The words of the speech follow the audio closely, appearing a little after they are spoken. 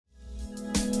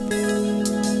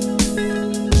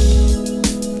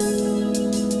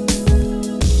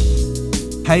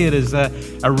Hey, it is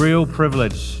a real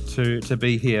privilege to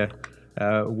be here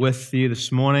with you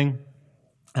this morning.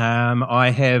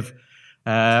 I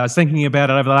was thinking about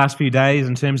it over the last few days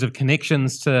in terms of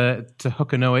connections to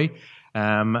Hukanui.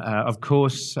 Of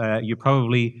course, you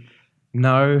probably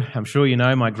know, I'm sure you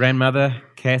know, my grandmother,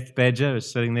 Kath Badger,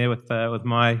 is sitting there with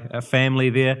my family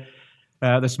there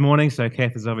this morning. So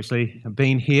Kath has obviously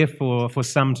been here for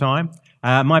some time.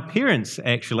 My parents,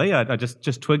 actually, I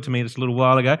just twigged to me just a little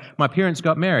while ago, my parents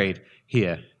got married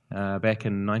here back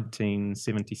in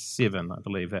 1977, I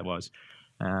believe that was.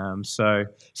 And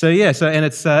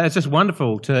it's just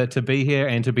wonderful to be here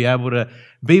and to be able to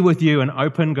be with you and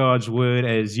open God's Word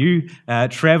as you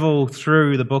travel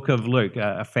through the book of Luke,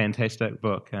 a fantastic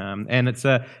book. And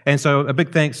so a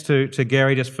big thanks to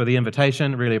Gary just for the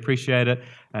invitation. Really appreciate it.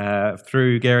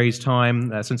 Through Gary's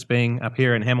time since being up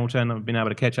here in Hamilton, I've been able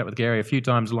to catch up with Gary a few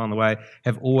times along the way.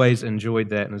 Have always enjoyed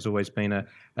that, and has always been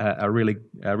a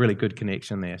really good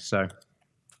connection there. So.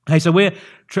 Hey, so we're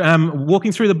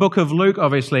walking through the book of Luke,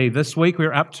 obviously. This week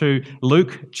we're up to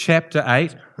Luke chapter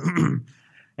 8,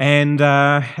 and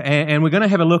we're going to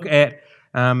have a look at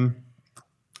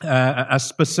a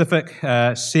specific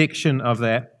section of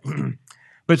that.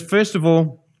 But first of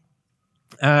all,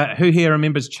 who here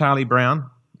remembers Charlie Brown?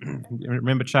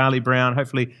 Remember Charlie Brown?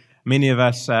 Hopefully many of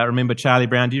us remember Charlie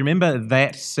Brown. Do you remember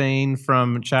that scene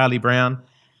from Charlie Brown?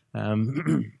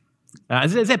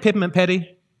 Is that Peppermint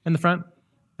Patty in the front?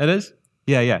 It is?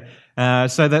 Yeah.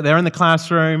 So that they're in the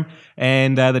classroom,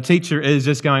 and the teacher is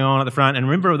just going on at the front. And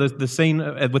remember the scene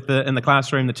in the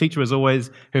classroom. The teacher was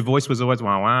always, her voice was always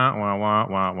wah wah wah wah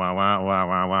wah wah wah wah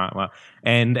wah wah wah.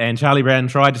 And Charlie Brown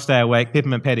tried to stay awake.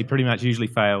 Peppermint Patty pretty much usually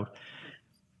failed.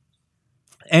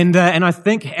 And I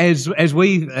think as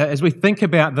we think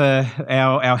about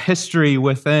our history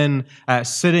within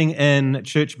sitting in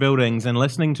church buildings and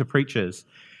listening to preachers.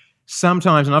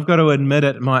 Sometimes, and I've got to admit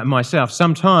it myself,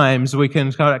 sometimes it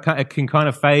can kind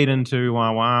of fade into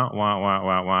wah wah wah wah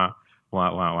wah wah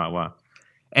wah wah wah wah.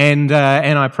 And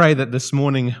I pray that this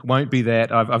morning won't be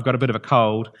that. I've got a bit of a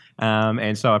cold,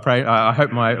 and so I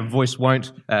hope my voice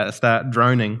won't start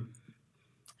droning.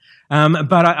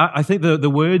 But I think the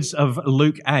words of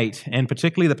Luke 8, and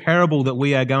particularly the parable that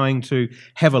we are going to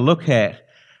have a look at,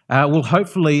 will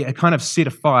hopefully kind of set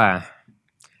a fire.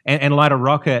 And light a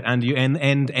rocket under you,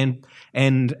 and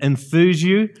enthuse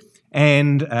you,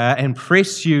 and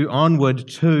press you onward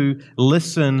to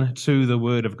listen to the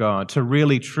Word of God, to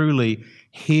really truly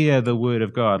hear the Word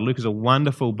of God. Luke is a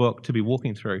wonderful book to be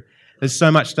walking through. There's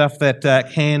so much stuff that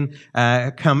can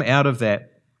come out of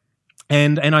that,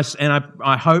 and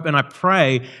I hope and I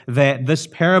pray that this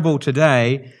parable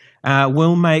today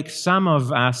will make some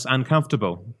of us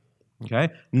uncomfortable. Okay,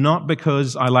 not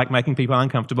because I like making people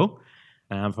uncomfortable.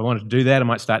 If I wanted to do that, I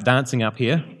might start dancing up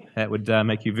here. That would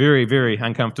make you very, very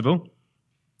uncomfortable.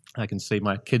 I can see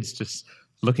my kids just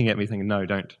looking at me thinking, no,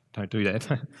 don't do that.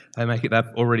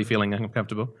 They're already feeling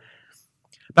uncomfortable.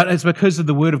 But it's because of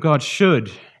the Word of God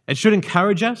it should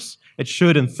encourage us, it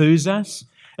should enthuse us,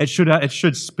 it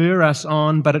should spur us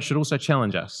on, but it should also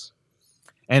challenge us.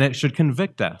 And it should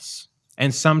convict us.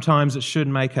 And sometimes it should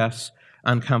make us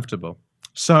uncomfortable.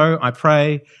 So I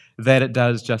pray that it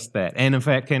does just that. And in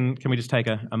fact, can we just take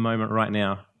a moment right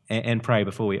now and pray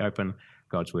before we open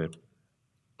God's Word?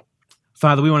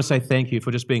 Father, we want to say thank you for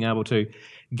just being able to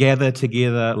gather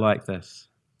together like this.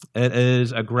 It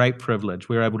is a great privilege.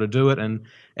 We're able to do it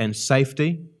in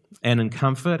safety and in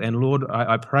comfort. And Lord,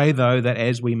 I pray, though, that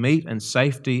as we meet in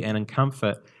safety and in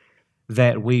comfort,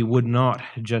 that we would not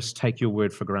just take your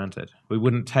word for granted. We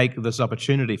wouldn't take this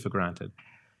opportunity for granted.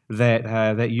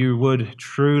 That you would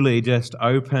truly just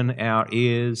open our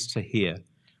ears to hear,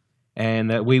 and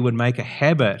that we would make a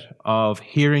habit of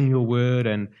hearing your word,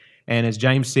 and as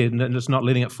James said, just not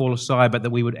letting it fall aside, but that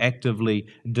we would actively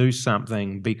do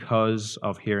something because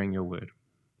of hearing your word.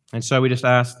 And so we just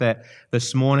ask that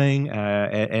this morning,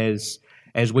 as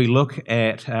we look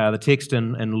at the text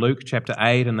in Luke chapter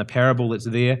 8 and the parable that's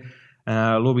there,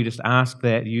 Lord, we just ask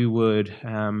that you would,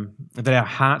 that our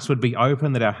hearts would be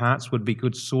open, that our hearts would be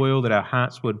good soil, that our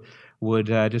hearts would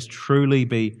just truly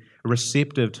be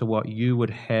receptive to what you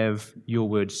would have your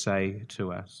word say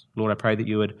to us. Lord, I pray that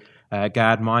you would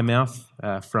guard my mouth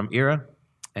from error,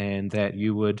 and that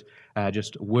you would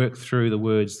just work through the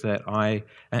words that I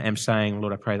am saying.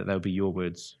 Lord, I pray that they will be your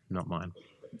words, not mine.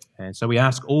 And so we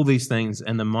ask all these things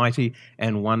in the mighty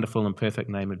and wonderful and perfect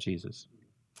name of Jesus.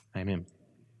 Amen.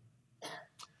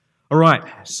 All right,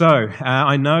 so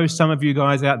I know some of you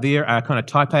guys out there are kind of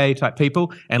type A type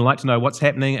people and like to know what's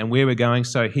happening and where we're going,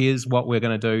 so here's what we're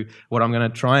going to do, what I'm going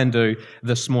to try and do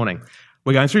this morning.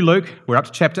 We're going through Luke. We're up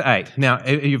to chapter 8. Now,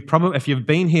 if you've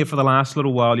been here for the last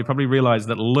little while, you probably realize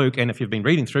that Luke, and if you've been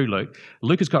reading through Luke,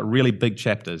 Luke has got really big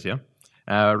chapters, yeah?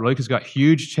 Luke has got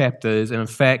huge chapters, and in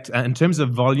fact, in terms of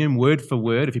volume, word for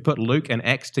word, if you put Luke and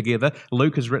Acts together,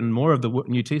 Luke has written more of the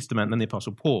New Testament than the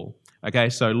Apostle Paul. Okay,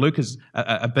 so Luke is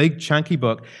a big, chunky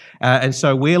book, and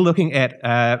so we're looking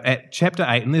at chapter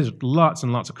 8, and there's lots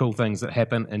and lots of cool things that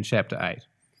happen in chapter 8.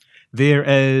 There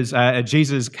is,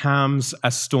 Jesus calms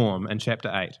a storm in chapter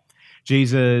 8.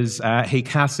 Jesus, he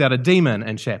casts out a demon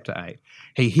in chapter 8.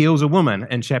 He heals a woman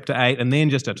in chapter 8, and then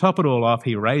just to top it all off,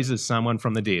 he raises someone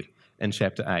from the dead in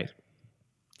chapter 8.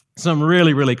 Some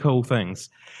really, really cool things.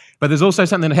 But there's also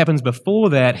something that happens before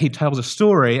that. He tells a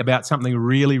story about something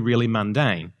really, really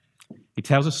mundane. He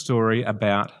tells a story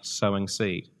about sowing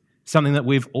seed. Something that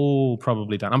we've all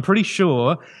probably done. I'm pretty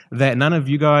sure that none of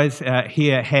you guys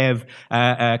here have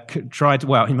tried to,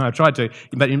 well, you might have tried to,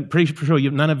 but I'm pretty sure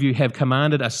none of you have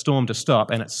commanded a storm to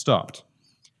stop and it stopped.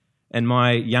 In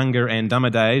my younger and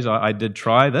dumber days, I did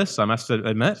try this, I must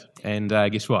admit, and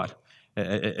guess what?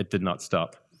 It did not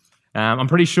stop. I'm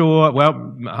pretty sure,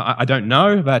 well, I don't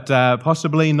know, but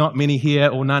possibly not many here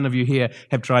or none of you here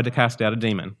have tried to cast out a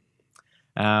demon.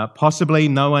 Possibly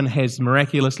no one has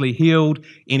miraculously healed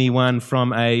anyone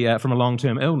from a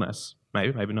long-term illness.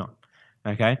 Maybe not.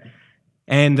 Okay,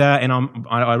 and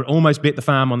I almost bet the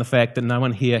farm on the fact that no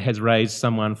one here has raised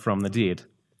someone from the dead.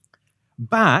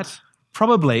 But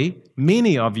probably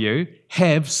many of you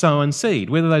have sown seed,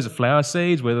 whether those are flower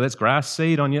seeds, whether that's grass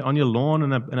seed on your lawn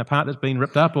in a part that's been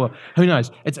ripped up, or who knows.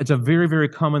 It's a very, very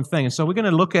common thing. And so we're going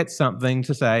to look at something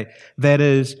to say that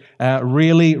is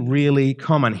really, really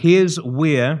common. Here's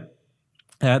where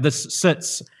this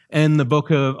sits in the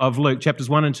book of Luke. Chapters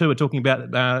 1 and 2 are talking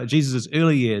about Jesus'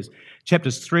 early years.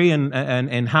 Chapters 3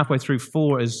 and halfway through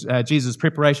 4 is Jesus'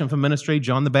 preparation for ministry,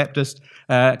 John the Baptist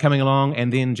coming along,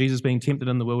 and then Jesus being tempted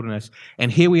in the wilderness.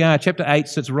 And here we are, chapter 8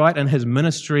 sits right in his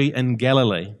ministry in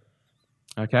Galilee.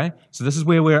 Okay, so this is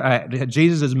where we're at.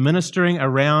 Jesus is ministering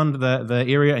around the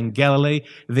area in Galilee.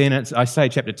 Then I say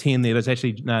chapter 10 there, but it's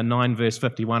actually 9 verse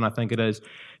 51, I think it is.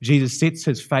 Jesus sets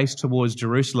his face towards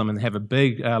Jerusalem, and have a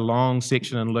big, long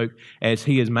section in Luke as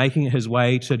he is making his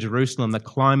way to Jerusalem, the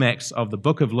climax of the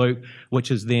book of Luke,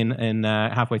 which is then in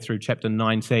halfway through chapter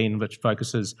 19, which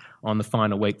focuses on the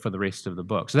final week for the rest of the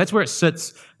book. So that's where it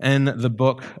sits in the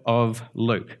book of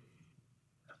Luke.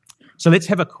 So let's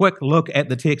have a quick look at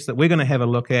the text that we're going to have a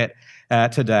look at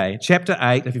today. Chapter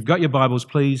 8, if you've got your Bibles,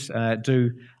 please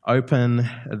do open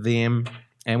them.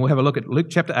 And we'll have a look at Luke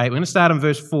chapter 8. We're going to start in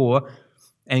verse 4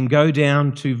 and go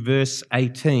down to verse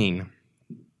 18.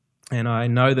 And I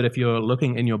know that if you're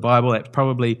looking in your Bible, that's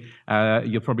probably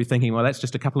you're probably thinking, well, that's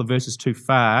just a couple of verses too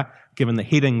far, given the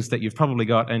headings that you've probably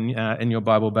got in your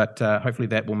Bible. But hopefully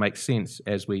that will make sense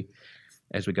as we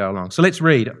go along. So let's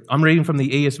read. I'm reading from the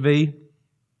ESV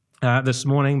this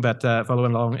morning, but follow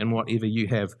along in whatever you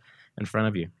have in front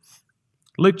of you.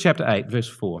 Luke chapter 8, verse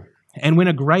 4. And when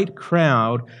a great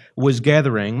crowd was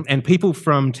gathering, and people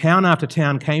from town after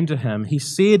town came to him, he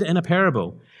said in a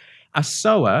parable, a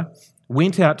sower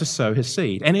went out to sow his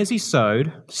seed. And as he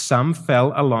sowed, some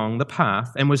fell along the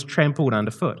path and was trampled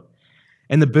underfoot.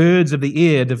 And the birds of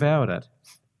the air devoured it.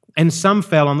 And some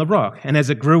fell on the rock, and as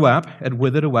it grew up, it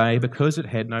withered away because it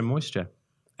had no moisture.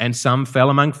 And some fell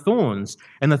among thorns,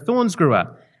 and the thorns grew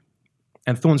up,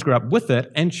 and thorns grew up with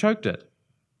it and choked it.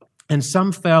 And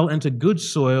some fell into good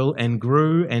soil and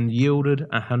grew and yielded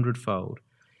 100-fold.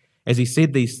 As he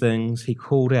said these things, he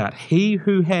called out, "He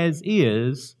who has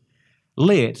ears,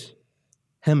 let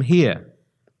him hear."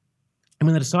 And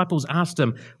when the disciples asked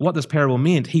him what this parable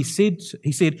meant, he said,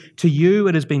 "To you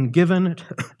it has been given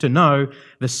to know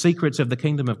the secrets of the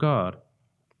kingdom of God.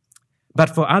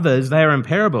 But for others they are in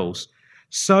parables,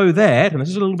 so that," and this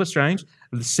is a little bit strange,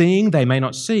 "seeing they may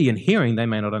not see, and hearing they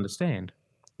may not understand."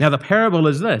 Now the parable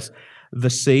is this: the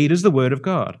seed is the word of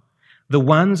God. The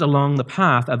ones along the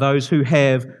path are those who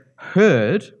have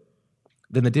heard.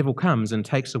 Then the devil comes and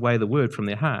takes away the word from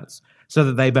their hearts, so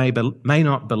that they may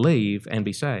not believe and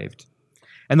be saved.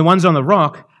 And the ones on the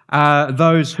rock are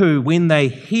those who, when they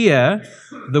hear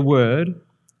the word,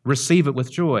 receive it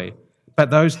with joy.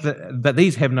 But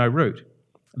these have no root.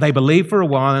 They believe for a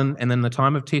while, and in the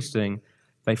time of testing,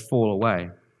 they fall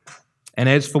away. And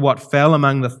as for what fell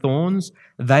among the thorns,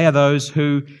 they are those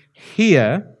who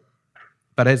hear,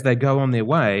 but as they go on their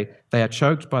way, they are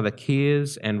choked by the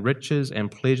cares and riches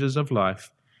and pleasures of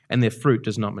life, and their fruit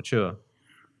does not mature.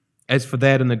 As for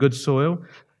that in the good soil,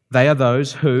 they are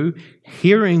those who,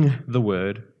 hearing the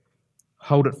word,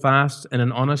 hold it fast in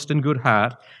an honest and good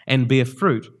heart, and bear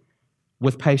fruit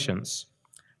with patience.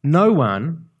 No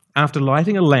one after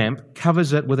lighting a lamp,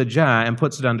 covers it with a jar and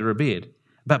puts it under a bed,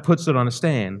 but puts it on a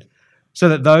stand, so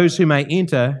that those who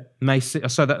enter may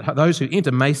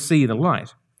see the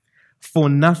light. For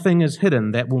nothing is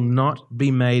hidden that will not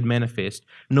be made manifest,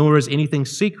 nor is anything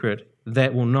secret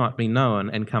that will not be known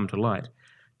and come to light.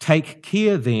 Take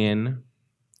care then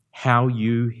how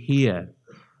you hear.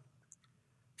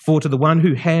 For to the one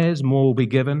who has, more will be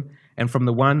given, and from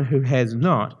the one who has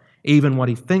not, even what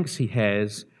he thinks he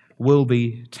has will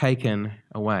be taken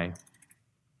away.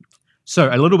 So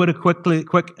a little bit of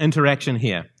quick interaction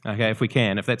here, okay, if we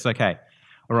can, if that's okay.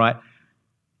 All right.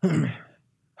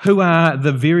 Who are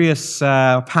the various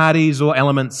parties or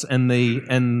elements in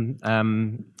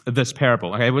this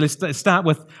parable? Okay, well, let's start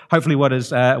with hopefully what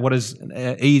is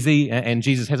easy, and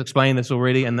Jesus has explained this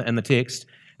already in the text.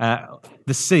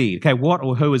 The seed. Okay, what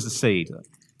or who is the seed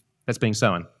that's being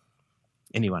sown?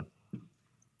 Anyone?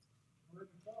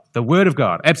 The Word of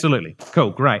God. Absolutely.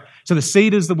 Cool. Great. So the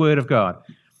seed is the Word of God.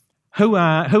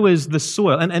 Who is the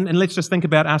soil? And let's just think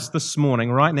about us this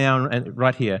morning, right now, and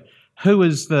right here. Who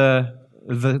is the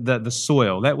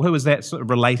soil? Who is that sort of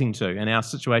relating to in our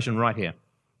situation right here?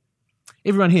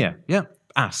 Everyone here. Yeah.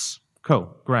 Us.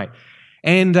 Cool. Great.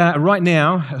 And right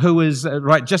now, who is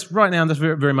just right now in this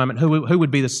very moment? Who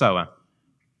would be the sower?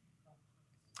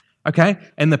 Okay,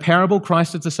 in the parable,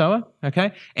 Christ is the sower.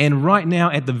 Okay, and right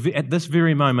now at this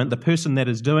very moment, the person that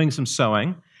is doing some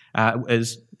sowing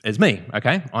is me.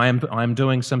 Okay, I am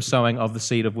doing some sowing of the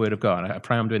seed of Word of God. I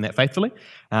pray I'm doing that faithfully,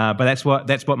 but that's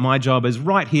what my job is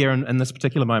right here in this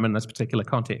particular moment, in this particular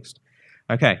context.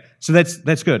 Okay, so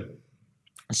that's good.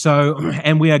 So,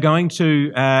 and we're going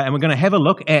to have a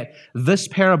look at this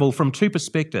parable from two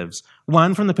perspectives.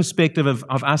 One, from the perspective of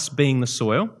us being the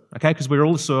soil, okay, because we're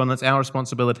all the soil and it's our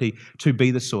responsibility to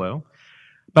be the soil.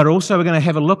 But also we're going to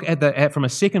have a look at from a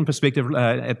second perspective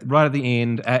right at the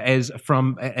end as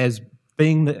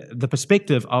being the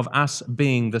perspective of us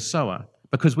being the sower,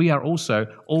 because we are also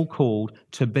all called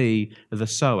to be the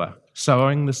sower.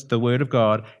 Sowing the Word of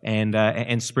God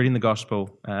and spreading the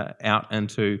gospel out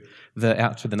to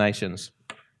the nations.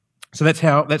 So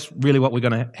that's really what we're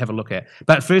going to have a look at.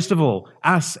 But first of all,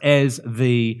 us as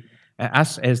the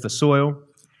soil,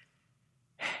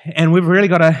 and we've really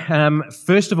got to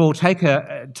first of all take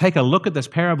a look at this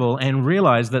parable and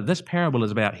realize that this parable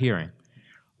is about hearing.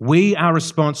 We are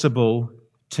responsible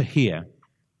to hear.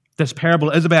 This parable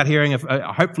is about hearing.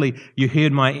 Hopefully you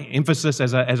heard my emphasis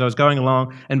as I was going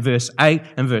along in verse 8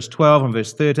 and verse 12 and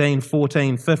verse 13,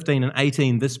 14, 15 and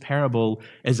 18. This parable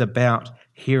is about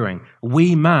hearing.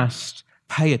 We must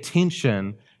pay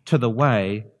attention to the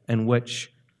way in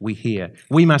which we hear.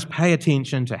 We must pay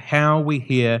attention to how we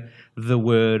hear the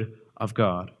Word of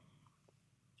God.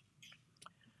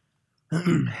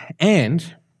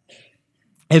 And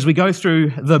as we go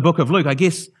through the book of Luke, I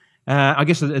guess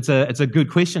it's a good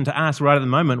question to ask right at the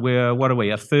moment. What are we,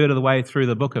 a third of the way through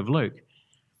the book of Luke?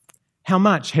 How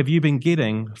much have you been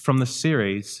getting from the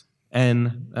series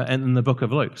in the book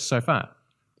of Luke so far?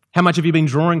 How much have you been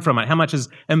drawing from it? How much has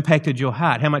impacted your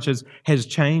heart? How much has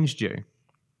changed you?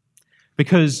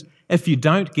 Because if you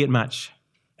don't get much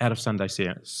out of Sunday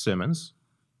sermons,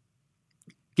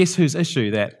 guess whose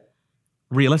issue that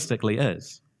realistically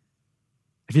is?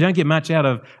 If you don't get much out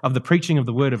of the preaching of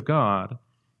the Word of God,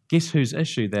 guess whose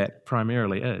issue that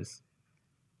primarily is?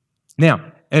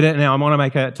 Now I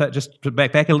want to just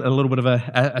back a little bit of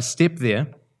a step there,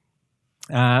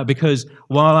 because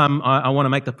while I want to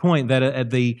make the point that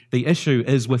the issue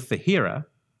is with the hearer,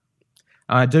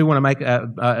 I do want to make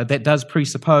that does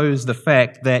presuppose the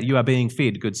fact that you are being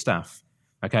fed good stuff.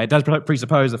 Okay, it does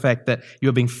presuppose the fact that you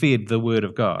are being fed the Word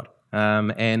of God,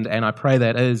 and I pray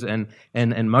that is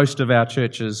in most of our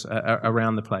churches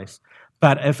around the place.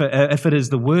 But if it is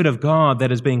the Word of God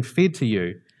that is being fed to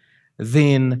you,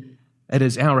 then it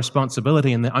is our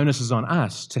responsibility, and the onus is on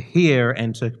us to hear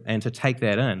and to take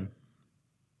that in. And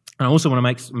I also want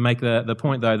to make the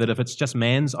point, though, that if it's just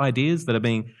man's ideas that are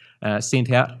being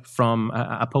sent out from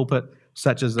a pulpit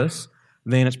such as this,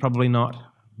 then it's probably not.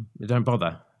 Don't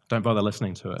bother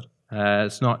listening to it.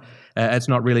 It's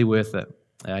not really worth it.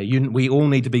 We all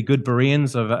need to be good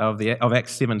Bereans of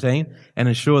Acts 17 and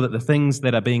ensure that the things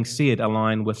that are being said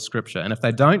align with Scripture. And if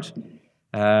they don't,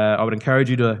 I would encourage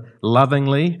you to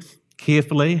lovingly,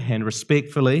 carefully, and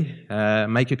respectfully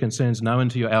make your concerns known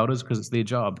to your elders, because it's their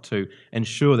job to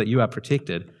ensure that you are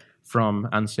protected from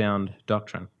unsound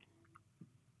doctrine.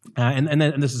 And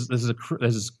this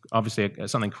is obviously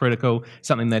something critical,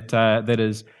 something that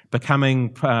is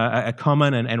becoming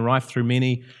common and rife through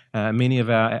many of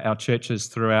our churches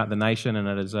throughout the nation,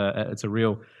 and it's a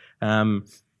real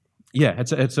Yeah,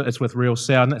 it's with real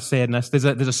sadness. There's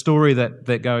a story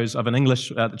that goes of an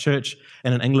English church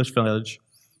in an English village,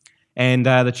 and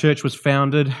the church was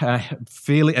founded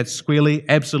squarely,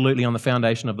 absolutely on the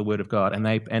foundation of the Word of God,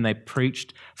 and they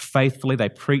preached faithfully. They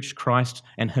preached Christ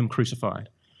and Him crucified.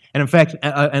 And in fact,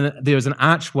 and there was an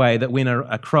archway that went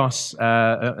across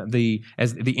the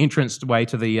entrance way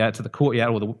to the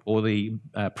courtyard or the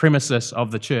premises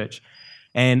of the church.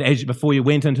 And before you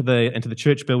went into the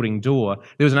church building door,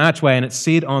 there was an archway, and it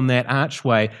said on that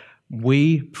archway,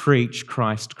 "We preach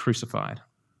Christ crucified,"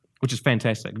 which is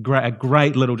fantastic. A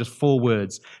great little just 4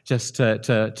 words just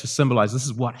to symbolize this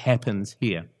is what happens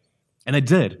here. And they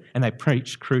did, and they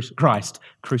preached Christ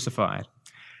crucified.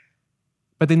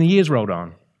 But then the years rolled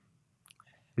on.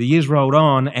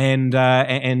 And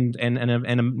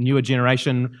a newer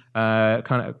generation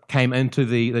kind of came into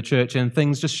the church, and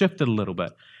things just shifted a little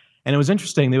bit. And it was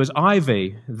interesting. There was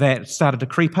ivy that started to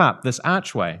creep up this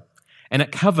archway, and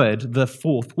it covered the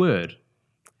 4th word.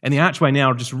 And the archway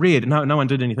now just read, no one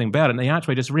did anything about it, and the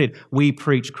archway just read, "We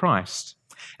preach Christ."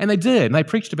 And they did, and they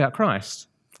preached about Christ.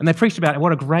 And they preached about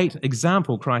what a great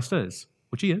example Christ is,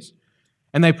 which He is.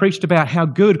 And they preached about how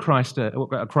good Christ is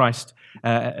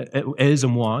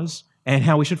and was, and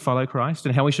how we should follow Christ,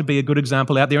 and how we should be a good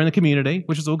example out there in the community,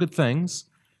 which is all good things.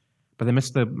 But they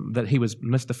missed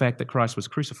the fact that Christ was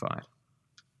crucified.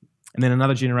 And then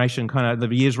another generation, the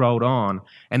years rolled on,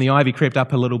 and the ivy crept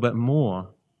up a little bit more.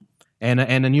 And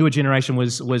a newer generation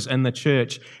was in the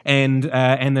church, and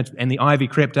the ivy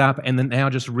crept up, and then now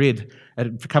just read,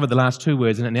 it covered the last 2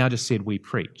 words, and it now just said, "We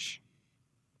preach."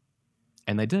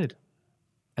 And they did.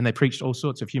 And they preached all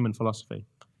sorts of human philosophy.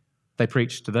 They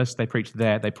preached this, they preached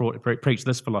that, they preached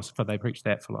this philosopher, they preached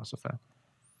that philosopher.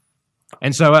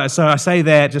 And so I say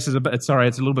that just as it's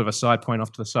a little bit of a side point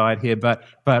off to the side here, but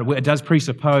it does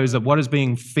presuppose that what is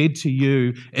being fed to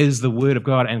you is the Word of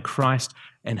God and Christ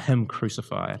and Him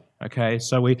crucified. Okay,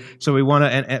 so we want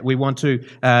to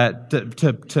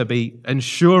be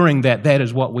ensuring that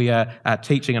is what we are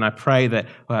teaching, and I pray that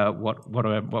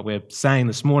what we're saying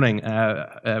this morning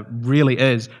really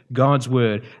is God's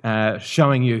Word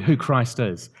showing you who Christ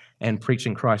is and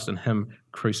preaching Christ and Him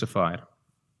crucified.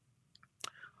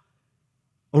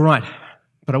 All right,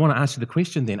 but I want to ask you the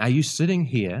question then. Are you sitting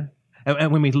here,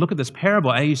 and when we look at this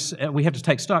parable, we have to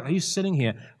take stock, are you sitting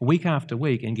here week after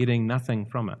week and getting nothing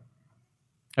from it?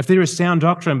 If there is sound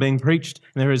doctrine being preached,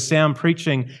 and there is sound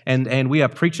preaching, and we are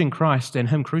preaching Christ and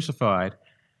Him crucified,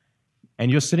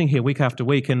 and you're sitting here week after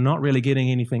week and not really getting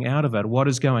anything out of it, what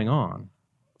is going on?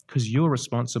 Because you're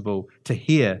responsible to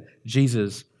hear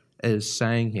Jesus is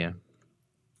saying here.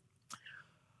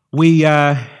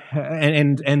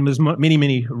 And there's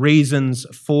many reasons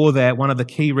for that. One of the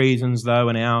key reasons, though,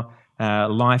 in our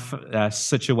life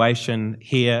situation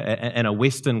here in a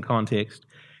Western context,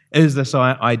 is this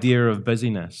idea of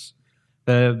busyness.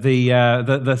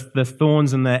 The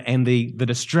thorns and the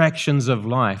distractions of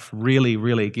life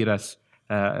really get us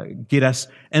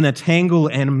in a tangle,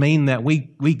 and mean that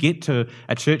we get to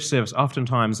a church service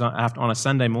oftentimes on a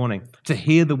Sunday morning to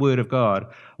hear the Word of God,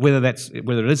 whether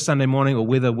it is Sunday morning or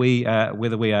whether we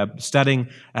are studying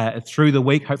through the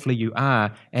week. Hopefully you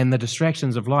are, and the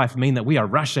distractions of life mean that we are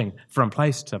rushing from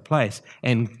place to place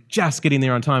and just getting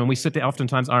there on time. And we sit there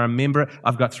oftentimes. I remember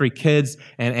I've got 3 kids,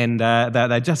 and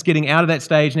they're just getting out of that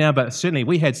stage now. But certainly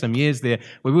we had some years there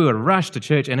where we would rush to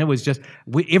church, and it was just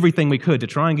everything we could to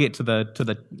try and get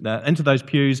into those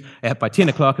pews by 10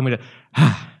 o'clock, and we'd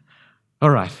all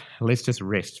right, let's just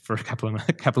rest for a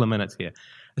couple of minutes here.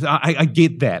 So I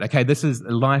get that. Okay, this is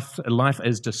life. Life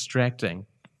is distracting,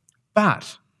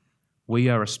 but we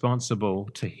are responsible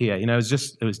to hear. It was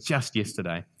just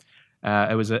yesterday.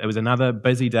 It was another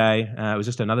busy day. It was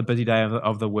just another busy day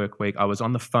of the work week. I was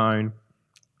on the phone.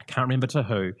 I can't remember to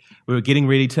who. We were getting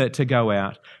ready to go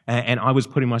out, and I was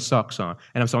putting my socks on.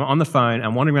 And so I'm on the phone,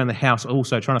 I'm wandering around the house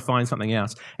also trying to find something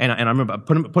else. And I remember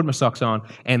putting my socks on,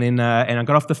 and then I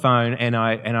got off the phone, and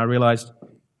I realized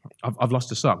I've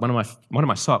lost a sock. One of my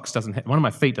socks one of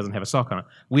my feet doesn't have a sock on it.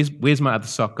 Where's my other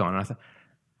sock gone? And I thought,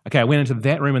 okay, I went into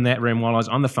that room and that room while I was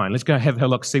on the phone. Let's go have a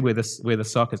look, see where the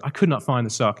sock is. I could not find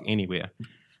the sock anywhere.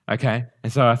 Okay,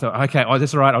 and so I thought, okay,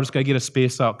 that's all right. I'll just go get a spare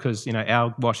sock, because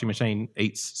our washing machine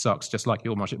eats socks just like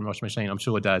your washing machine, I'm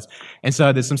sure it does. And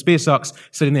so there's some spare socks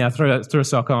sitting there. I threw a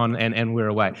sock on, and we're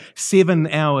away. 7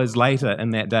 hours later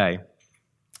in that day,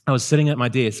 I was sitting at my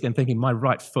desk and thinking, my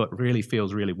right foot really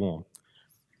feels really warm.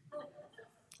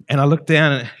 And I looked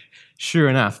down, and Sure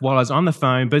enough, while I was on the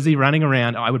phone, busy running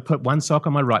around, I would put one sock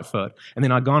on my right foot, and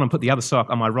then I'd go on and put the other sock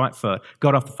on my right foot,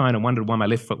 got off the phone and wondered why my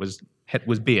left foot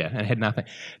was bare and had nothing.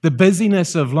 The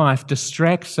busyness of life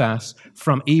distracts us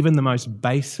from even the most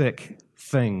basic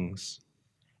things.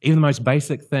 Even the most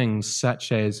basic things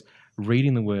such as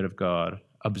reading the Word of God,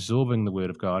 absorbing the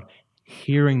Word of God,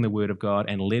 hearing the Word of God,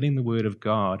 and letting the Word of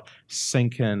God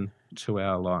sink in to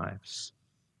our lives.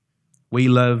 We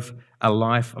live a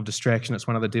life of distraction. It's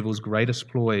one of the devil's greatest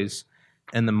ploys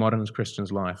in the modern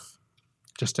Christian's life,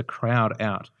 just to crowd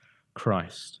out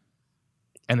Christ.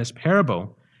 And this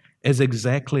parable is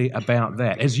exactly about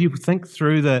that. As you think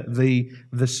through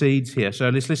the seeds here, so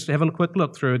let's have a quick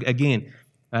look through again,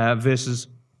 verses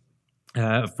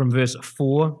from verse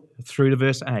 4 through to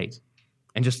verse 8.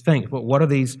 And just think, what are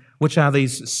these? Which are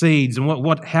these seeds, and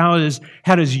how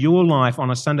does your life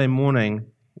on a Sunday morning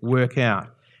work out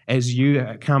as you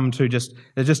come to just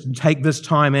take this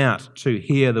time out to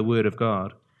hear the Word of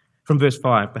God? From verse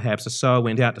 5, perhaps, a sower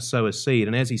went out to sow his seed,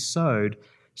 and as he sowed,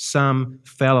 some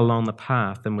fell along the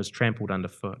path and was trampled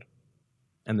underfoot,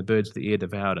 and the birds of the air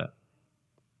devoured it.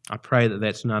 I pray that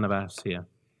that's none of us here.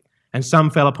 And some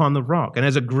fell upon the rock, and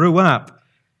as it grew up,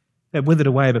 it withered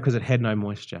away because it had no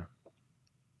moisture.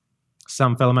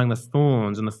 Some fell among the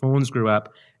thorns, and the thorns grew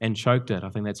up and choked it. I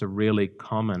think that's a very,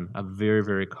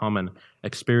 very common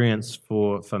experience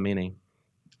for many.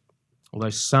 Although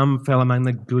some fell among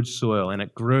the good soil, and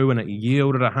it grew and it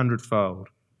yielded 100-fold.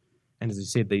 And as he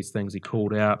said these things, he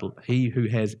called out, "He who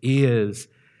has ears,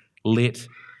 let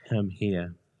him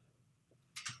hear."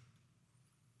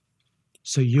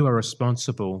 So you are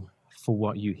responsible for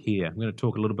what you hear. I'm going to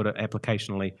talk a little bit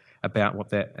applicationally about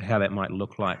how that might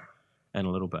look like in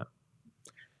a little bit.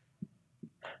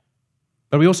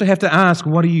 But we also have to ask,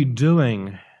 what are you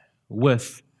doing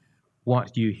with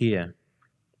what you hear?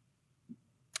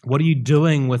 What are you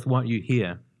doing with what you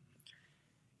hear?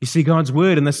 You see, God's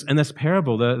word in this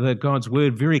parable, the God's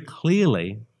word very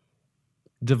clearly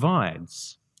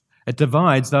divides. It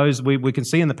divides those we can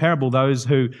see in the parable, those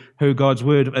who God's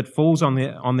word, it falls on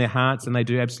their hearts and they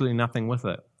do absolutely nothing with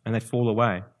it and they fall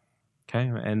away.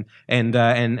 Okay,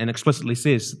 and explicitly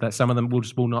says that some of them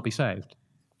will not be saved.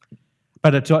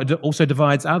 But it also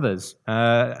divides others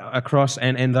across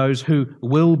and those who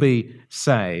will be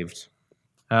saved.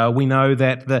 We know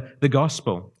that the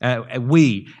gospel,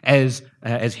 we as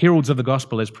heralds of the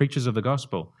gospel, as preachers of the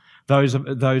gospel,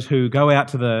 those who go out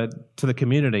to the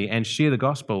community and share the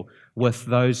gospel with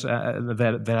those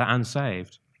that are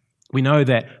unsaved, we know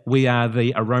that we are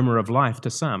the aroma of life to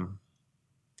some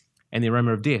and the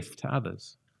aroma of death to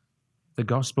others. The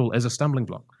gospel is a stumbling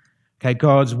block. Okay,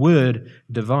 God's word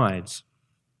divides.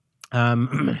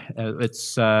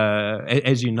 It's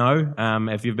as you know,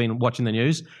 if you've been watching the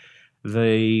news,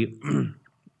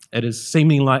 it is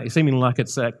seeming like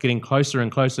it's getting closer and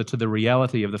closer to the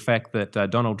reality of the fact that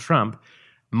Donald Trump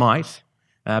might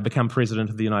become president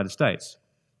of the United States.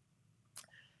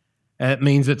 It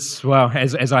means as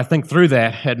I think through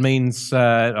that, it means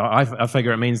I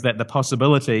figure it means that the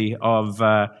possibility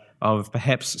of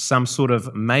perhaps some sort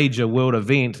of major world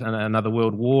event, another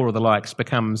world war or the likes,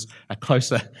 becomes a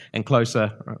closer and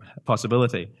closer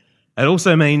possibility. It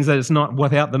also means that it's not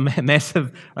without the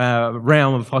massive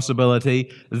realm of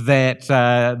possibility that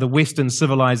the Western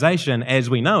civilization,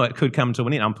 as we know it, could come to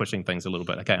an end. I'm pushing things a little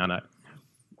bit, okay, I know.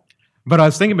 But I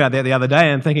was thinking about that the other day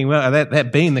and thinking, well,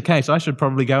 that being the case, I should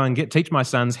probably go and teach my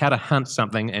sons how to hunt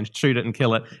something and shoot it and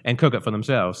kill it and cook it for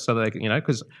themselves. So they,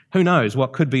 because who knows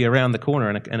what could be around the corner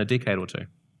in a decade or two.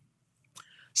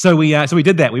 So we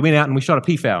did that. We went out and we shot a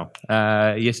peafowl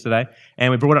yesterday,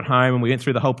 and we brought it home and we went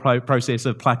through the whole process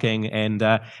of plucking, and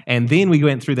then we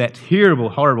went through that terrible,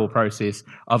 horrible process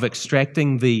of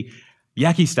extracting the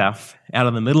yucky stuff out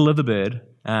of the middle of the bird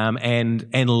and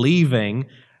leaving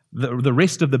the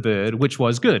rest of the bird, which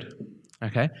was good,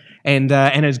 okay, and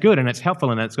it's good and it's helpful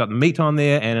and it's got meat on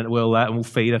there and it will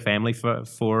feed a family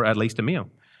for at least a meal,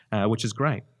 which is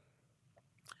great.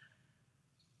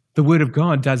 The Word of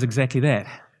God does exactly that.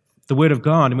 The Word of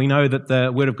God, and we know that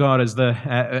the Word of God is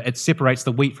it separates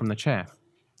the wheat from the chaff.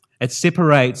 It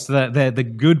separates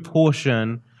the good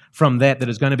portion from that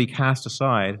is going to be cast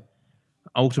aside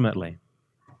ultimately.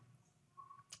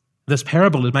 This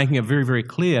parable is making it very, very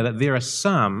clear that there are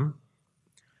some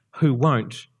who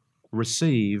won't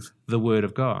receive the Word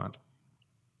of God.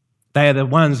 They are the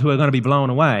ones who are going to be blown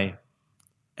away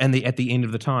at the end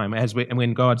of the time,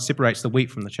 when God separates the wheat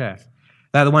from the chaff.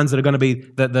 They're the ones that are going to be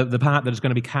the part that is going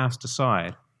to be cast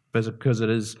aside because it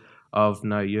is of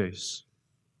no use.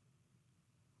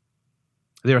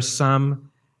 There are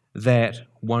some that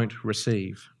won't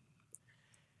receive.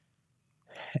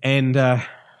 And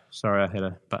Sorry, I had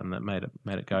a button that made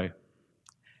it go.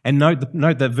 And note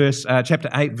that chapter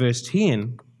 8, verse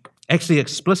 10 actually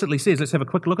explicitly says, let's have a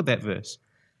quick look at that verse.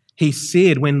 He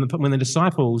said when the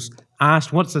disciples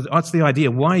asked, what's the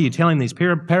idea? Why are you telling these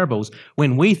parables?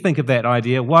 When we think of that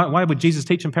idea, why would Jesus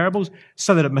teach in parables?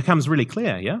 So that it becomes really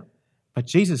clear, yeah? But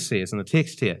Jesus says in the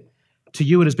text here, to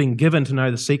you it has been given to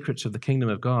know the secrets of the kingdom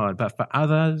of God, but for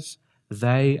others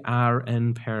they are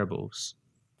in parables,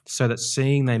 so that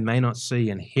seeing they may not see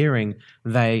and hearing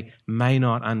they may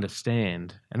not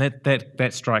understand. And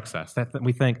that strikes us. That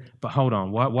we think, but hold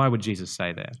on, why would Jesus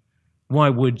say that? Why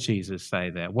would Jesus say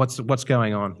that? What's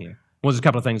going on here? Well, there's a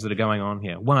couple of things that are going on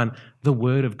here. One, the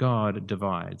Word of God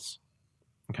divides.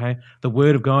 Okay, the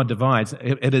Word of God divides.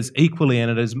 It is equally,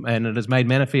 and it is made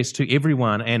manifest to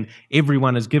everyone, and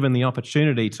everyone is given the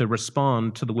opportunity to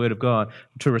respond to the Word of God,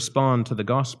 to respond to the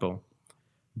gospel.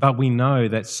 But we know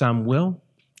that some will,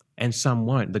 and some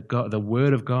won't. The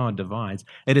Word of God divides.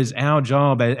 It is our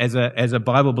job as a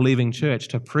Bible-believing church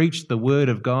to preach the Word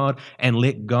of God and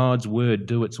let God's Word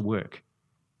do its work.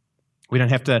 We don't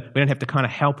have to kind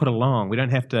of help it along. We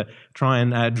don't have to try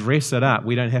and dress it up.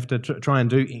 We don't have to try and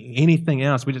do anything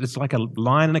else. It's like a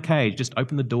lion in a cage. Just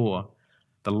open the door.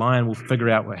 The lion will figure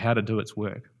out how to do its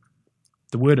work.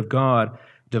 The Word of God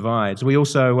divides. We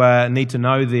also need to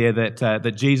know there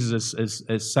that Jesus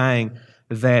is saying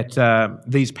that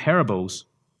these parables,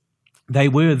 they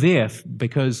were there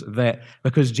because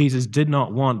Jesus did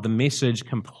not want the message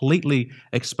completely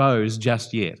exposed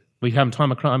just yet. We come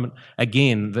time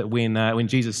again that when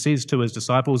Jesus says to his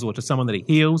disciples or to someone that he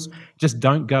heals, just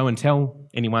don't go and tell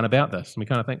anyone about this. And we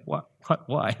kind of think, what,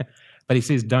 why? But he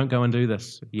says, don't go and do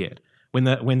this yet.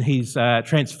 When he's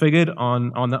transfigured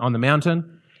on the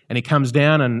mountain, and he comes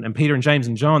down, and Peter and James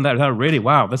and John, they're really,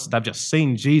 wow, they've just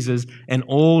seen Jesus in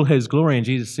all his glory. And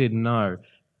Jesus said, no,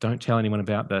 don't tell anyone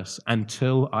about this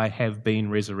until I have been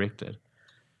resurrected.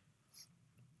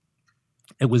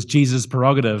 It was Jesus'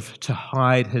 prerogative to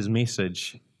hide his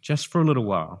message just for a little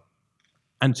while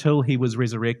until he was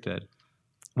resurrected.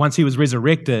 Once he was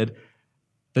resurrected,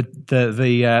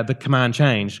 the command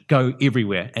changed: go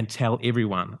everywhere and tell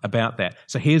everyone about that.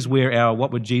 So here's where our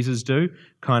 "what would Jesus do"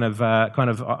 kind of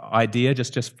idea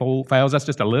just fails us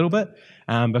just a little bit,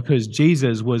 because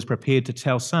Jesus was prepared to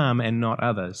tell some and not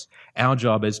others. Our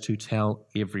job is to tell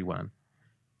everyone.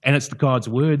 And it's God's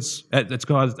words. It's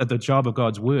the job of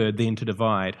God's word then to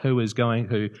divide who is going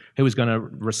to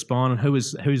respond, and who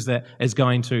is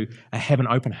going to have an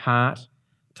open heart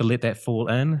to let that fall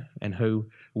in, and who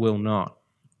will not.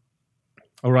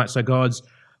 All right, so God's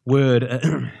word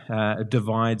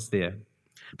divides there.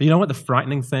 But you know what the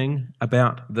frightening thing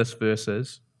about this verse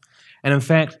is? And in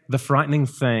fact, the frightening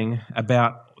thing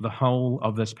about the whole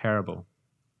of this parable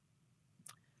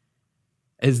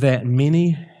is that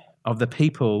many of the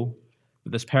people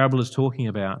that this parable is talking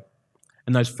about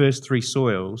in those first three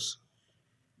soils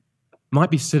might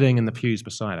be sitting in the pews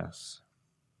beside us.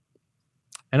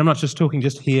 And I'm not just talking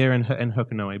just here in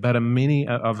Hukanui, but in many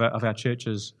of our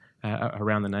churches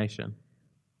around the nation.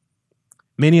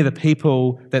 Many of the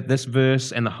people that this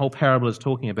verse and the whole parable is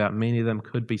talking about, many of them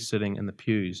could be sitting in the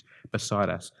pews beside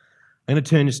us. I'm going to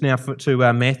turn just now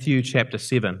to Matthew chapter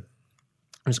 7.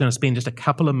 I'm just going to spend just a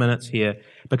couple of minutes here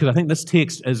because I think this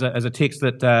text is a text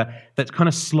that kind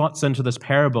of slots into this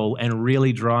parable and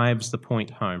really drives the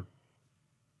point home.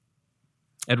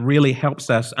 It really helps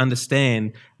us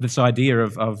understand this idea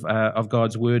of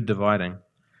God's word dividing.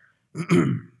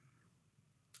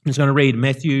 I'm just going to read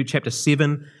Matthew chapter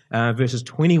 7, verses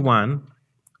 21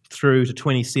 through to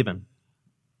 27.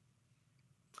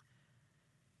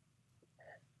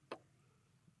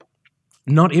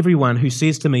 Not everyone who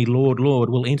says to me, Lord, Lord,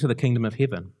 will enter the kingdom of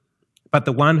heaven, but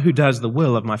the one who does the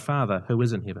will of my Father who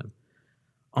is in heaven.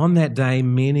 On that day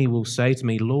many will say to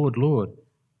me, Lord, Lord,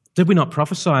 did we not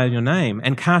prophesy in your name,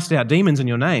 and cast out demons in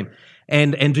your name,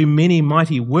 and do many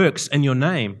mighty works in your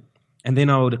name? And then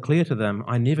I will declare to them,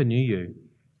 I never knew you.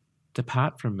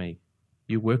 Depart from me,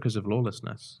 you workers of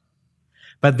lawlessness.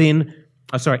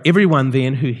 Everyone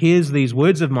then who hears these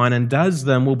words of mine and does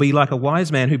them will be like a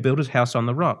wise man who built his house on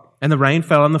the rock. And the rain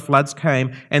fell and the floods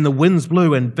came and the winds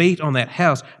blew and beat on that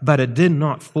house, but it did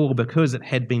not fall because it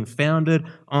had been founded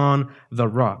on the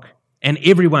rock. And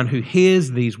everyone who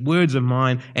hears these words of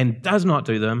mine and does not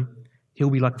do them, he'll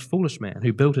be like a foolish man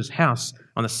who built his house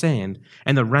on the sand.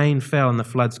 And the rain fell and the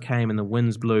floods came and the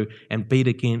winds blew and beat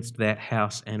against that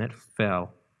house and it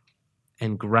fell.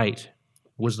 And great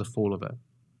was the fall of it.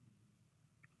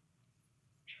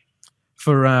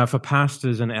 For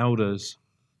pastors and elders,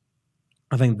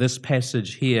 I think this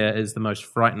passage here is the most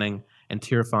frightening and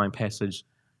terrifying passage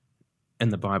in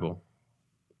the Bible.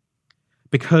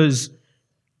 Because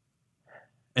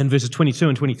in verses 22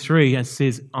 and 23, it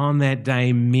says, on that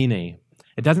day, many.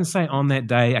 It doesn't say on that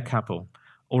day, a couple,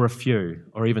 or a few,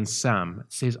 or even some.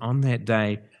 It says on that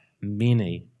day,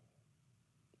 many.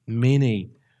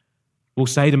 Many will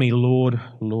say to me, Lord,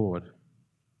 Lord.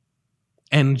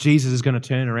 And Jesus is going to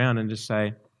turn around and just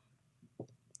say,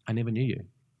 I never knew you.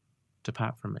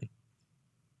 Depart from me.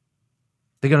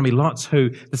 There are going to be lots who,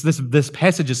 this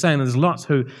passage is saying there's lots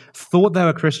who thought they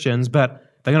were Christians, but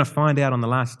they're going to find out on the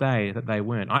last day that they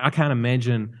weren't. I can't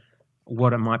imagine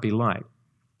what it might be like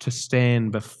to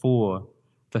stand before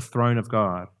the throne of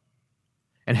God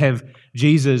and have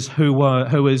Jesus, who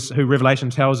Revelation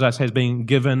tells us has been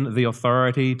given the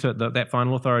authority, that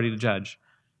final authority to judge,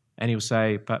 and he'll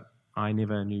say, but I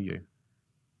never knew you.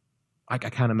 I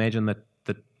can't imagine the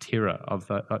terror of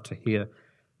to hear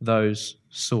those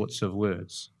sorts of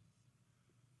words.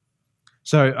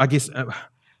 So I guess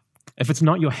if it's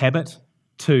not your habit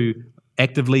to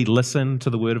actively listen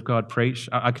to the Word of God preached,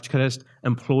 I could just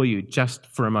implore you just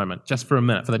for a moment, just for a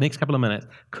minute, for the next couple of minutes,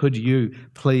 could you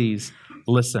please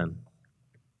listen?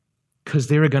 Because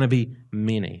there are going to be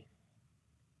many.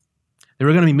 There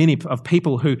are going to be many of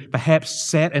people who perhaps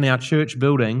sat in our church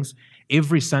buildings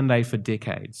every Sunday for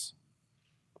decades.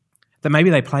 That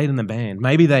maybe they played in the band,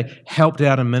 maybe they helped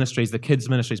out in ministries, the kids'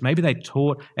 ministries, maybe they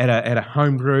taught at a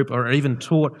home group or even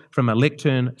taught from a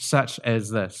lectern such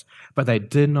as this, but they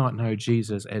did not know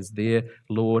Jesus as their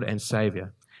Lord and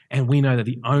Savior. And we know that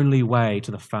the only way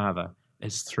to the Father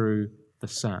is through the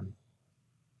Son.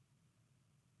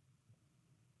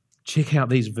 Check out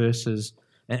these verses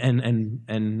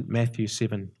in Matthew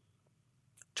 7,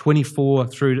 24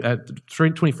 through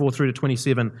to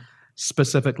 27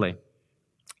 specifically.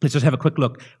 Let's just have a quick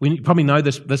look. We probably know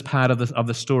this part of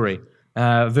the story,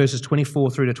 verses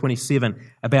 24 through to 27,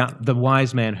 about the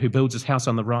wise man who builds his house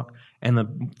on the rock and the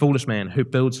foolish man who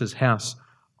builds his house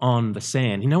on the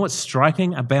sand. You know what's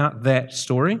striking about that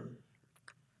story?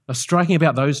 What's striking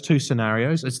about those two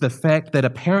scenarios is the fact that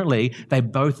apparently they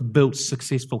both built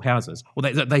successful houses, or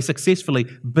they successfully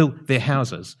built their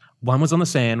houses. One was on the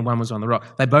sand, one was on the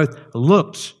rock. They both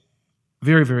looked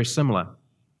very, very similar.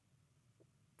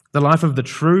 The life of the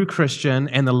true Christian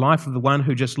and the life of the one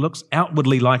who just looks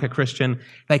outwardly like a Christian,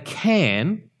 they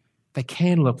can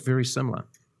look very similar.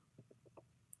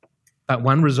 But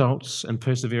one results in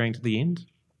persevering to the end,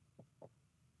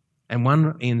 and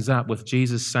one ends up with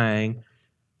Jesus saying,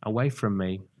 away from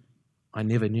me, I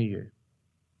never knew you.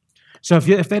 So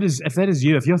if that is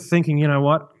you, if you're thinking, you know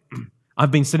what,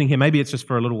 I've been sitting here, maybe it's just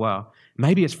for a little while,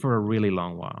 maybe it's for a really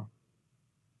long while.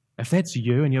 If that's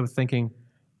you and you're thinking,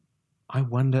 I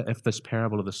wonder if this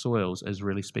parable of the soils is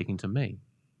really speaking to me.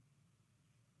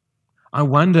 I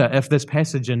wonder if this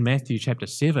passage in Matthew chapter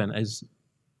 7 is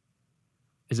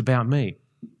about me.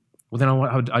 Well, then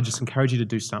I just encourage you to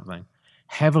do something.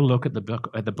 Have a look at the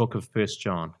book of 1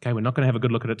 John. Okay, we're not going to have a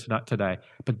good look at it today,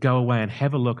 but go away and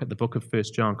have a look at the book of 1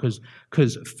 John, because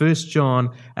 1 John,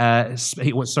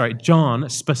 John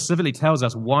specifically tells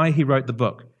us why he wrote the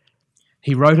book.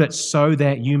 He wrote it so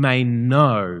that you may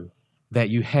know that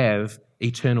you have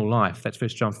eternal life. That's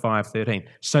 1 John 5:13.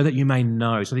 So that you may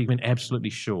know, so that you can be absolutely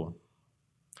sure.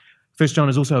 1 John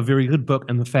is also a very good book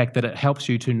in the fact that it helps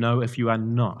you to know if you are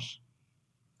not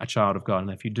a child of God and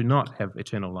if you do not have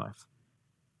eternal life.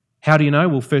 How do you know?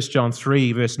 Well, 1 John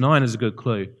 3 verse 9 is a good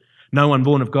clue. No one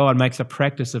born of God makes a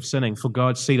practice of sinning, for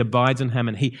God's seed abides in him,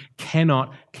 and he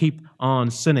cannot keep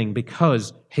on sinning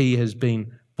because he has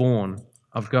been born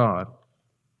of God.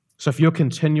 So if you're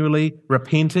continually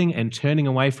repenting and turning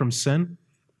away from sin,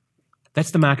 that's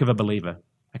the mark of a believer,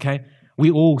 okay? We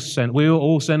all sin. We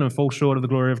all sin and fall short of the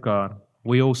glory of God.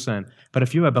 We all sin. But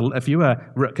if you are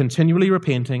continually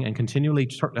repenting and continually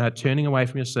turning away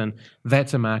from your sin,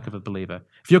 that's a mark of a believer.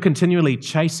 If you're continually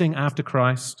chasing after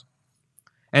Christ,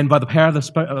 and by the power of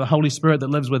the Holy Spirit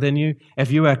that lives within you,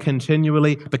 if you are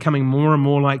continually becoming more and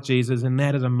more like Jesus, then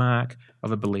that is a mark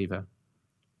of a believer.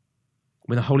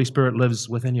 When the Holy Spirit lives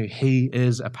within you, he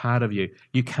is a part of you.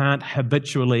 You can't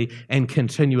habitually and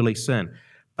continually sin.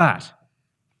 But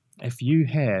if you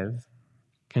have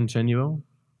continual,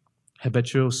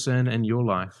 habitual sin in your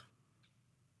life,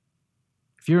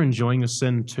 if you're enjoying your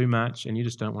sin too much and you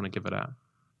just don't want to give it up,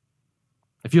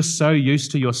 if you're so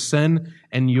used to your sin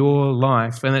in your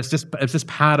life and it's just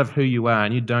part of who you are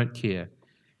and you don't care,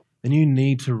 then you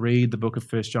need to read the book of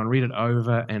 1 John. Read it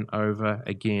over and over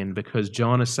again, because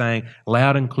John is saying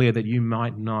loud and clear that you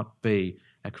might not be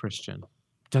a Christian.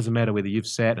 It doesn't matter whether you've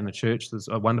sat in there's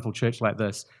a wonderful church like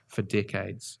this for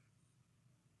decades.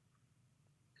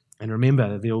 And remember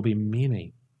that there will be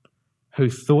many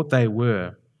who thought they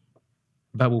were,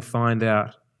 but will find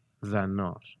out they're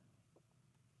not.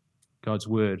 God's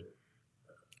word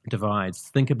divides.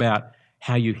 Think about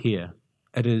how you hear.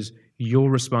 It is your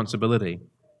responsibility.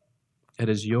 It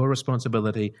is your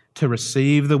responsibility to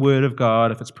receive the word of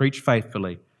God if it's preached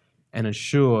faithfully and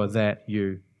ensure that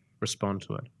you respond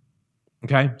to it.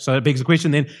 Okay, so it begs the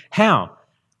question then, how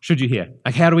should you hear?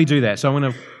 Like, how do we do that? So I'm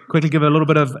going to quickly give a little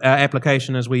bit of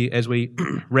application as we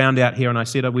round out here. And I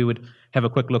said we would have a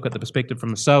quick look at the perspective from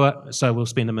the sower, so we'll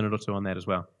spend a minute or two on that as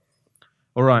well.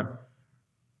 All right.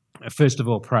 First of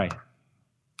all, pray.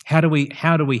 How do we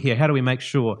hear? How do we make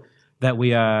sure that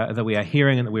we are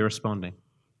hearing and that we're responding?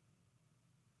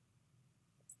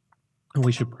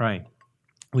 We should pray.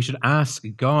 We should ask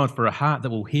God for a heart that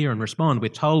will hear and respond. We're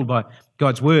told by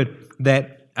God's word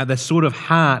that the sort of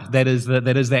heart that is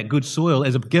that good soil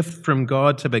is a gift from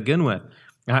God to begin with.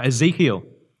 Ezekiel,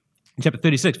 chapter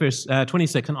 36, verse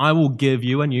 26, and I will give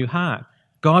you a new heart.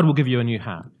 God will give you a new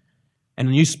heart. And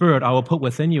a new spirit I will put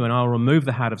within you, and I will remove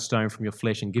the heart of stone from your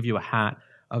flesh and give you a heart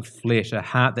of flesh, a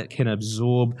heart that can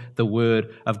absorb the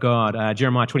word of God.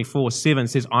 Jeremiah 24:7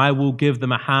 says, I will give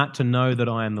them a heart to know that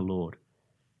I am the Lord,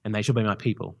 and they shall be my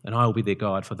people, and I will be their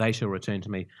God, for they shall return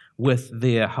to me with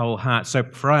their whole heart. So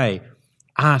pray,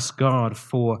 ask God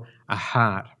for a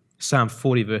heart. Psalm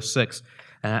 40, verse 6,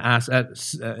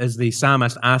 is the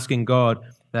psalmist asking God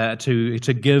to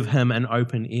give him an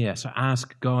open ear. So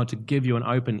ask God to give you an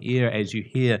open ear as you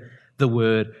hear the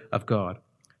word of God.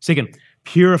 Second,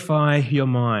 purify your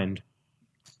mind.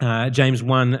 James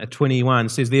 1:21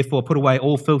 says, therefore put away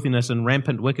all filthiness and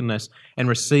rampant wickedness and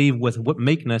receive with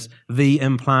meekness the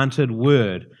implanted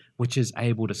word, which is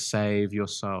able to save your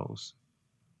souls.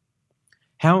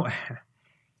 How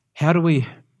do we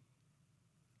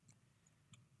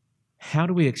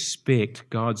expect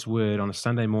God's word on a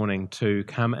Sunday morning to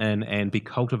come in and be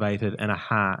cultivated in a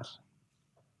heart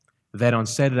that on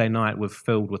Saturday night we've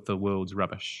filled with the world's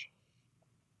rubbish?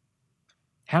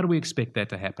 How do we expect that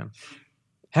to happen?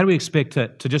 How do we expect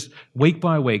it to just week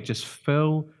by week just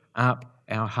fill up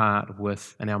our heart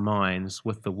with and our minds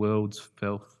with the world's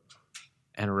filth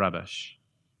and rubbish?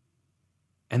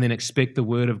 And then expect the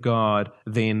word of God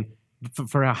then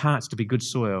for our hearts to be good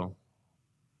soil,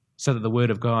 so that the word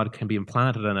of God can be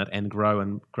implanted in it and grow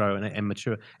and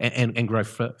mature and grow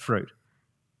fruit.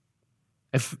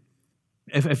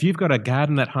 If you've got a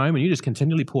garden at home and you just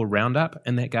continually pour Roundup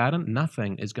in that garden,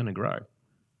 nothing is going to grow.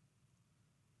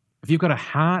 If you've got a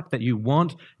heart that you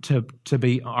want to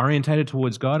be orientated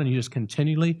towards God and you just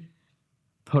continually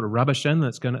put rubbish in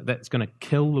that's going to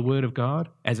kill the word of God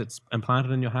as it's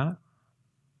implanted in your heart,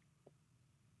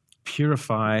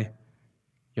 purify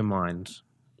your mind.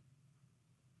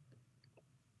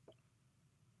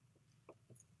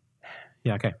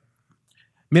 Yeah, okay.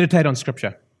 Meditate on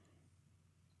Scripture.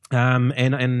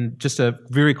 And just a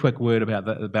very quick word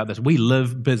about this. We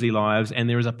live busy lives, and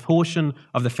there is a portion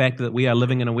of the fact that we are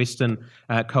living in a Western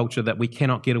culture that we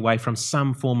cannot get away from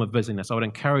some form of busyness. I would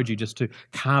encourage you just to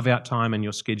carve out time in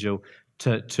your schedule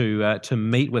to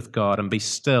meet with God and be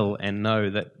still and know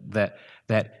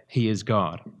that He is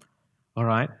God. All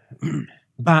right.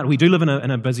 But we do live in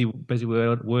a busy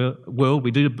world.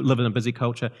 We do live in a busy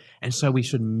culture, and so we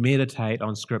should meditate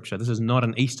on Scripture. This is not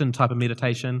an Eastern type of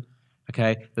meditation,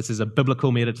 okay? This is a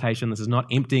biblical meditation. This is not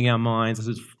emptying our minds.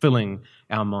 This is filling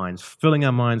our minds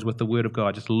with the Word of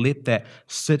God. Just let that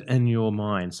sit in your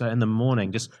mind. So in the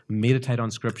morning, just meditate on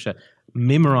Scripture.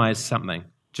 Memorize something.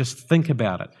 Just think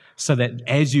about it, so that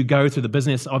as you go through the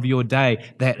business of your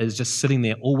day, that is just sitting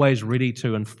there, always ready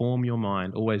to inform your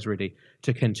mind, always ready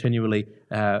to continually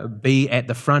be at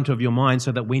the front of your mind,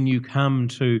 so that when you come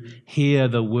to hear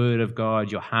the word of God,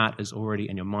 your heart is already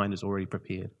and your mind is already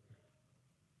prepared.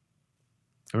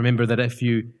 Remember that if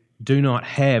you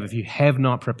have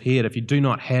not prepared, if you do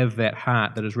not have that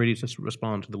heart that is ready to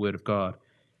respond to the word of God,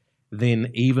 then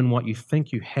even what you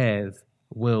think you have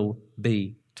will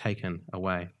be taken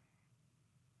away.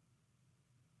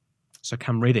 So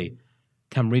come ready,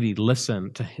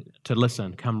 listen to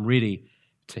listen, come ready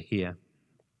to hear.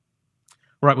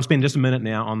 All right, we'll spend just a minute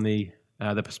now on the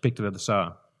perspective of the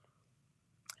sower,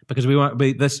 because we won't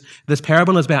be this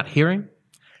parable is about hearing,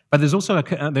 but there's also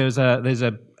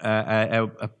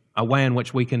a way in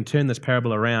which we can turn this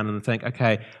parable around and think,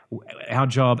 okay, our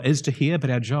job is to hear, but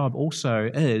our job also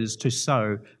is to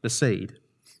sow the seed.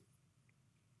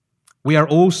 We are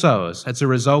all sowers. It's a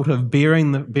result of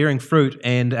bearing fruit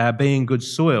and being good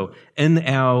soil. In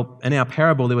our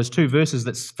parable, there was two verses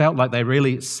that felt like they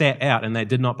really sat out and they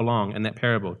did not belong in that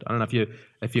parable. I don't know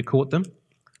if you caught them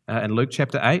in Luke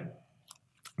chapter 8.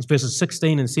 It's verses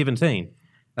 16 and 17.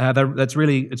 It's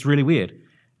really weird.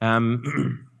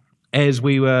 as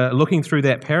we were looking through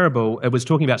that parable, it was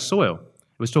talking about soil.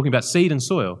 It was talking about seed and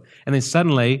soil. And then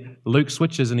suddenly Luke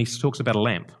switches and he talks about a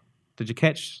lamp. Did you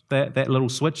catch that little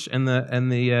switch in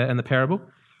the parable?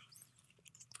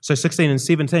 So 16 and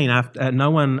 17, no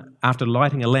one, after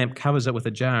lighting a lamp, covers it with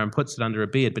a jar and puts it under a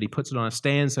bed, but he puts it on a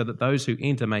stand so that those who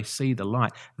enter may see the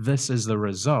light. This is the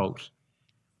result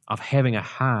of having a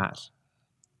heart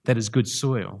that is good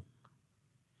soil.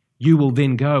 You will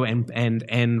then go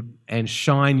and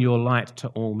shine your light to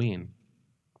all men.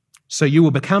 So you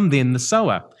will become then the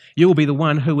sower. You will be the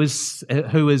one who is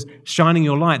shining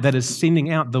your light, that is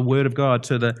sending out the word of God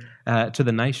to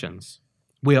the nations.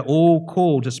 We are all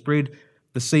called to spread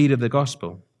the seed of the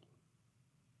gospel.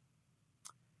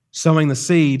 Sowing the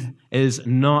seed is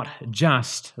not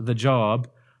just the job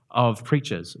of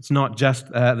preachers. It's not just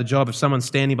the job of someone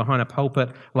standing behind a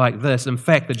pulpit like this. In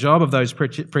fact, the job of those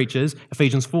preachers,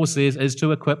 Ephesians 4 says, is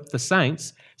to equip the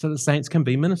saints so that the saints can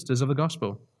be ministers of the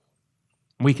gospel.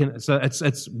 We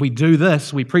do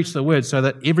this, we preach the word so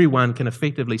that everyone can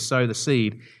effectively sow the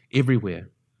seed everywhere.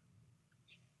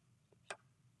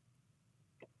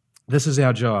 This is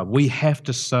our job. We have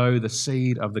to sow the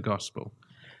seed of the gospel.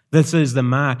 This is the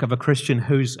mark of a Christian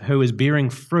who is bearing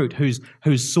fruit,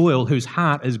 whose soil, whose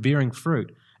heart is bearing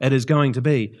fruit. It is going to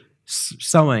be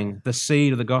sowing the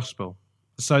seed of the gospel,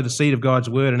 to sow the seed of God's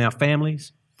word in our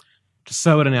families, to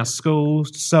sow it in our schools,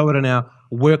 to sow it in our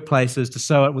workplaces, to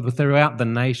sow it throughout the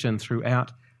nation,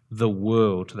 throughout the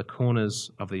world, to the corners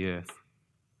of the earth.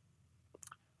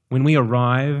 When we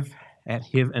arrive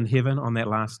in heaven on that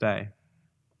last day,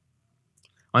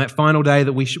 on that final day,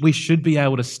 that we should be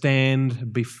able to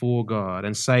stand before God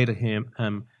and say to Him,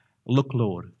 "Look,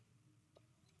 Lord,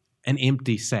 an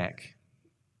empty sack.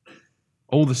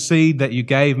 All the seed that you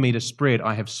gave me to spread,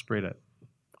 I have spread it.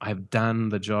 I have done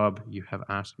the job you have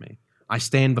asked me. I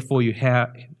stand before you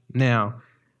now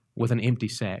with an empty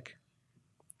sack.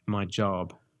 My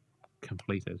job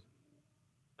completed."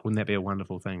 Wouldn't that be a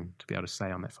wonderful thing to be able to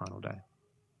say on that final day?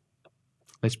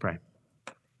 Let's pray.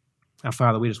 Our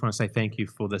Father, we just want to say thank you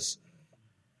for this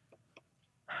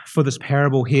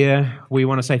parable here. We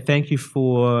want to say thank you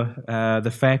for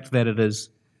the fact that it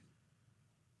is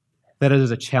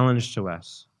a challenge to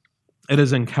us. It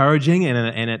is encouraging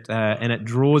and it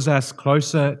draws us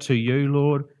closer to you,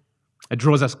 Lord. It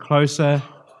draws us closer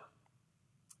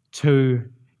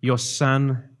to your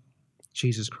Son,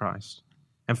 Jesus Christ.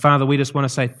 And Father, we just want to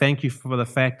say thank you for the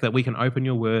fact that we can open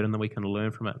your word and that we can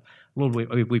learn from it. Lord,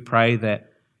 we pray that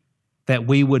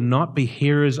we would not be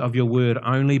hearers of your word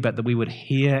only, but that we would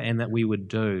hear and that we would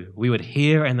do. We would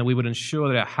hear and that we would ensure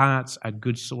that our hearts are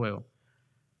good soil.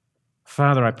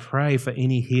 Father, I pray for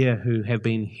any here who have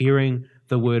been hearing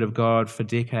the word of God for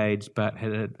decades, but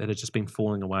it has just been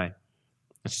falling away.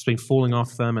 It's just been falling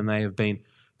off them, and they have been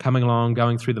coming along,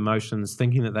 going through the motions,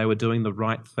 thinking that they were doing the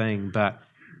right thing, but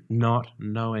not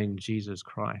knowing Jesus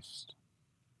Christ.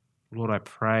 Lord, I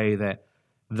pray that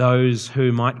those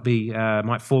who might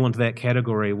fall into that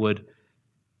category would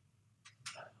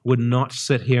not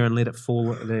sit here and let it fall.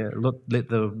 Let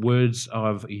the words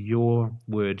of your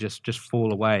word just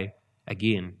fall away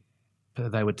again.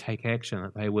 That they would take action.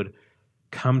 That they would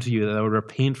come to you. That they would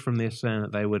repent from their sin.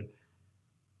 That they would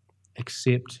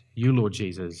accept you, Lord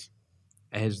Jesus,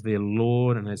 as their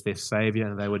Lord and as their Savior,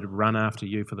 and they would run after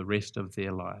you for the rest of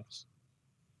their lives.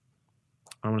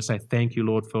 I want to say thank you,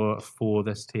 Lord, for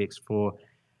this text, for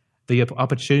the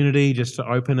opportunity just to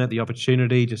open it, the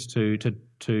opportunity just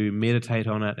to meditate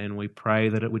on it, and we pray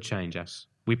that it would change us.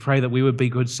 We pray that we would be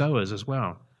good sowers as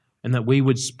well, and that we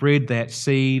would spread that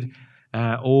seed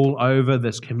all over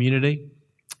this community,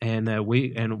 and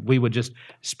we would just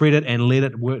spread it and let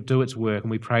it do its work. And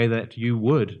we pray that you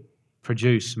would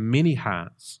produce many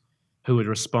hearts who would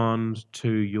respond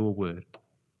to your word.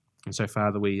 And so,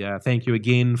 Father, we thank you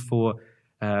again for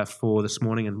this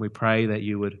morning, and we pray that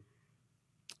you would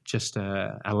just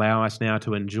allow us now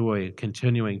to enjoy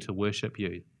continuing to worship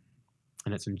you.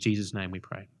 And it's in Jesus' name we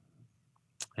pray.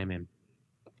 Amen.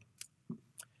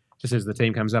 Just as the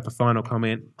team comes up, a final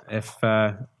comment. If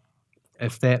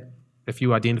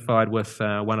you identified with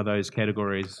one of those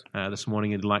categories this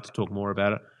morning and you'd like to talk more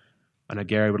about it, I know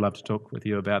Gary would love to talk with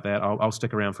you about that. I'll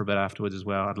stick around for a bit afterwards as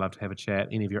well. I'd love to have a chat.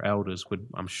 Any of your elders would,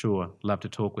 I'm sure, love to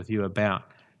talk with you about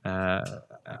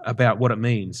what it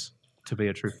means to be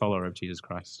a true follower of Jesus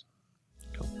Christ.